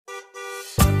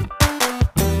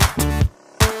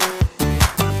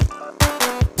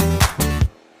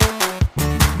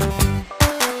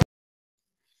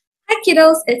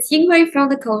kiddos, it's 𝗃𝗧 from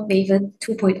the 𝗀𝗶𝗵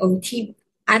 2.0 team.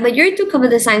 I'm a Year 2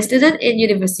 Computer Science student in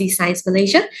University Science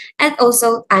Malaysia, and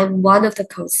also I'm one of the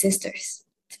CodeSysters.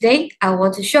 Today, I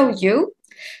want to show you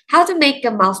how to make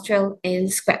a mouse trail in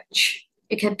Scratch.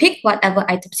 You can pick whatever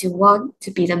items you want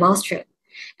to be the mouse trail,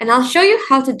 and I'll show you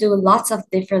how to do lots of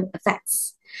different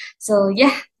effects. So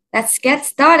yeah, let's get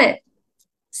started.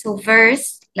 So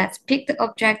first, let's pick the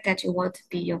object that you want to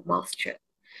be your mouse trail.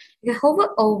 You can hover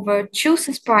over Choose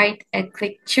a Sprite and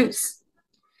click Choose.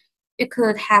 You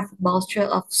could have a mouse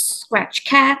trail of scratch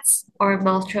cats, or a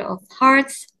mouse trail of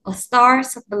hearts, or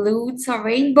stars, or balloons, or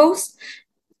rainbows,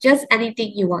 just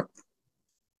anything you want.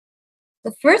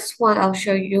 The first one I'll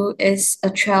show you is a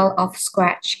trail of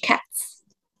scratch cats.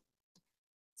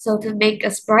 So to make a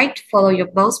sprite follow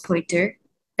your mouse pointer,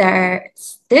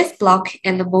 there's this block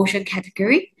in the motion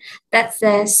category that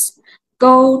says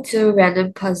Go to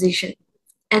Random Position.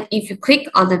 And if you click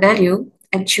on the menu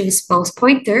and choose mouse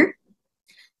pointer,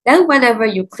 then whenever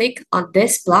you click on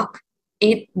this block,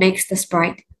 it makes the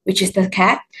sprite, which is the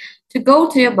cat, to go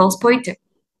to your mouse pointer.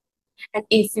 And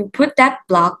if you put that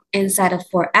block inside a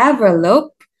forever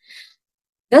loop,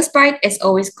 the sprite is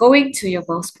always going to your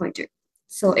mouse pointer.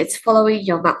 So it's following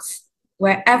your mouse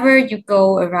wherever you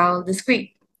go around the screen.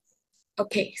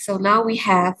 Okay, so now we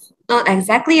have not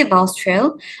exactly a mouse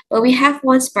trail, but we have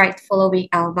one sprite following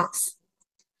our mouse.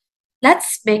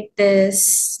 Let's make this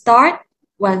start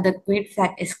when the green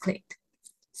flag is clicked.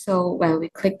 So when we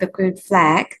click the green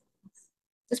flag,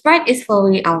 the sprite is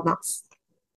following our mouse.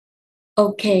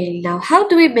 Okay, now how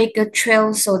do we make a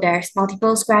trail so there's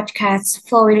multiple scratch cats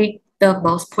following the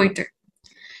mouse pointer?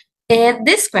 In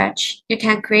this Scratch, you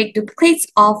can create duplicates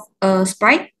of a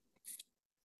sprite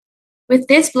with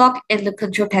this block in the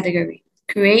control category.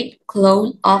 Create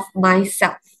clone of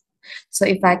myself. So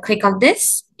if I click on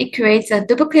this, it creates a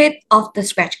duplicate of the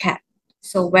scratch cat.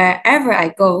 So wherever I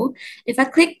go, if I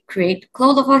click create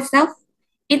clone of myself,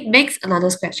 it makes another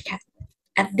scratch cat.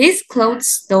 And these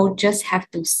clones don't just have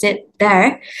to sit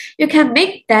there, you can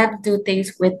make them do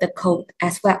things with the code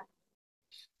as well.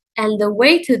 And the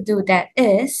way to do that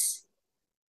is,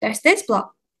 there's this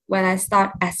block when I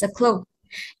start as a clone.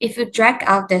 If you drag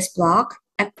out this block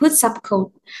and put some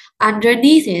code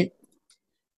underneath it,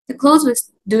 the clones will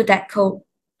do that code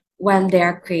when they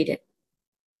are created.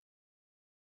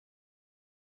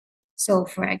 So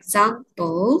for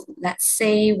example, let's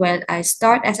say when I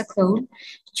start as a clone,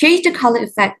 change the color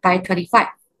effect by 25.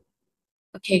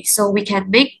 Okay, so we can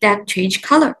make them change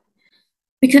color.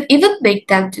 We could even make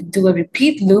them to do a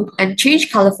repeat loop and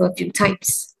change color for a few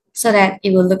times so that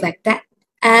it will look like that.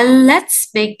 And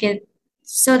let's make it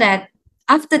so that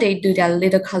after they do their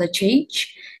little color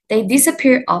change, they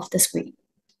disappear off the screen.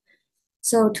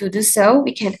 So to do so,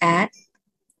 we can add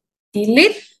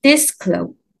delete this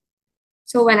clone.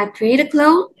 So when I create a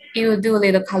clone, it will do a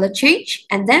little color change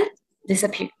and then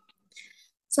disappear.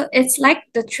 So it's like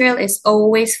the trail is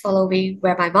always following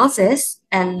where my mouse is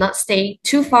and not staying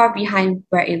too far behind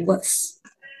where it was.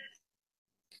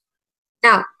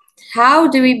 Now, how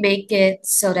do we make it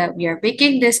so that we are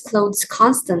making these clones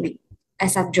constantly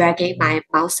as I'm dragging my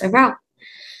mouse around?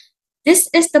 This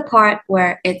is the part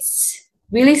where it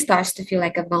really starts to feel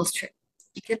like a mouse trail.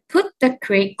 You can put the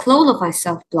create clone of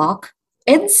myself block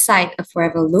inside a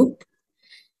forever loop.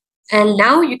 And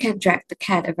now you can drag the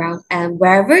cat around, and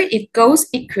wherever it goes,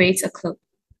 it creates a clone.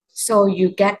 So you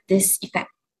get this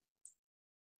effect,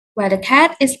 where the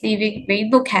cat is leaving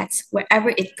rainbow cats wherever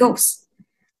it goes.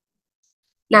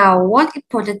 Now, one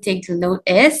important thing to note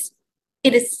is,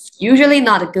 it is usually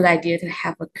not a good idea to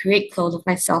have a create clone of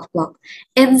myself block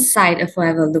inside a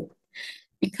forever loop.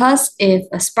 Because if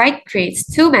a sprite creates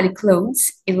too many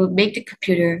clones, it will make the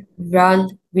computer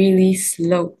run really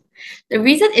slow. The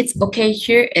reason it's okay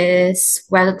here is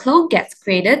when a clone gets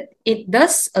created, it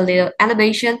does a little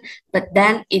animation, but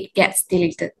then it gets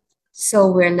deleted. So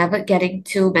we're never getting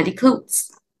too many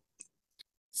clones.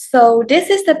 So this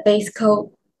is the base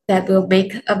code that will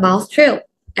make a mouse trail.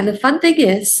 And the fun thing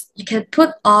is, you can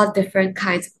put all different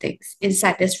kinds of things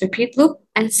inside this repeat loop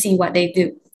and see what they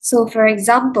do. So for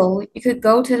example, you could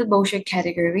go to the motion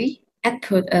category and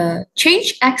put a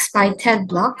change x by 10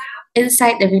 block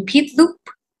inside the repeat loop,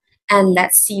 and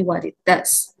let's see what it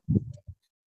does.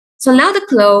 So now the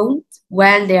clones,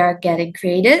 when they are getting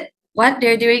created, what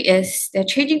they're doing is they're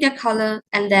changing their color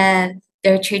and then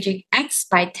they're changing x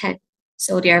by 10.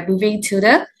 So they are moving to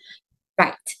the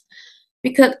right.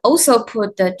 We could also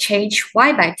put the change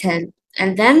y by 10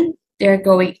 and then they're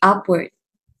going upward.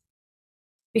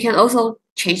 We can also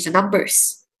change the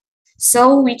numbers.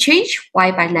 So we change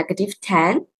y by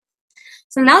 -10.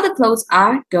 So now the clones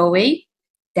are going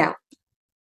down.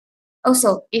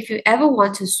 Also, if you ever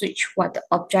want to switch what the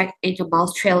object in your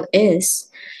mouse trail is,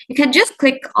 you can just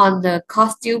click on the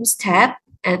Costumes tab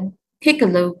and pick a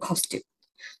little costume.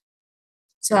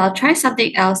 So I'll try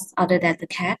something else other than the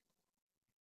cat.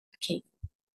 Okay,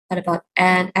 what about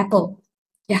an apple?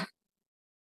 Yeah.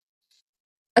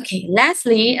 Okay,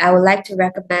 lastly, I would like to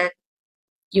recommend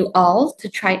you all to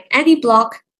try any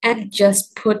block and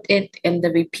just put it in the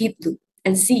repeat loop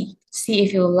and see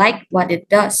if you like what it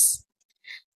does.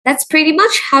 That's pretty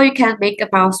much how you can make a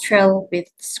mouse trail with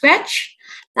Scratch.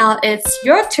 Now it's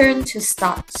your turn to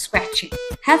start scratching.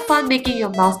 Have fun making your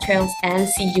mouse trails and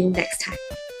see you next time.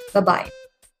 Bye-bye.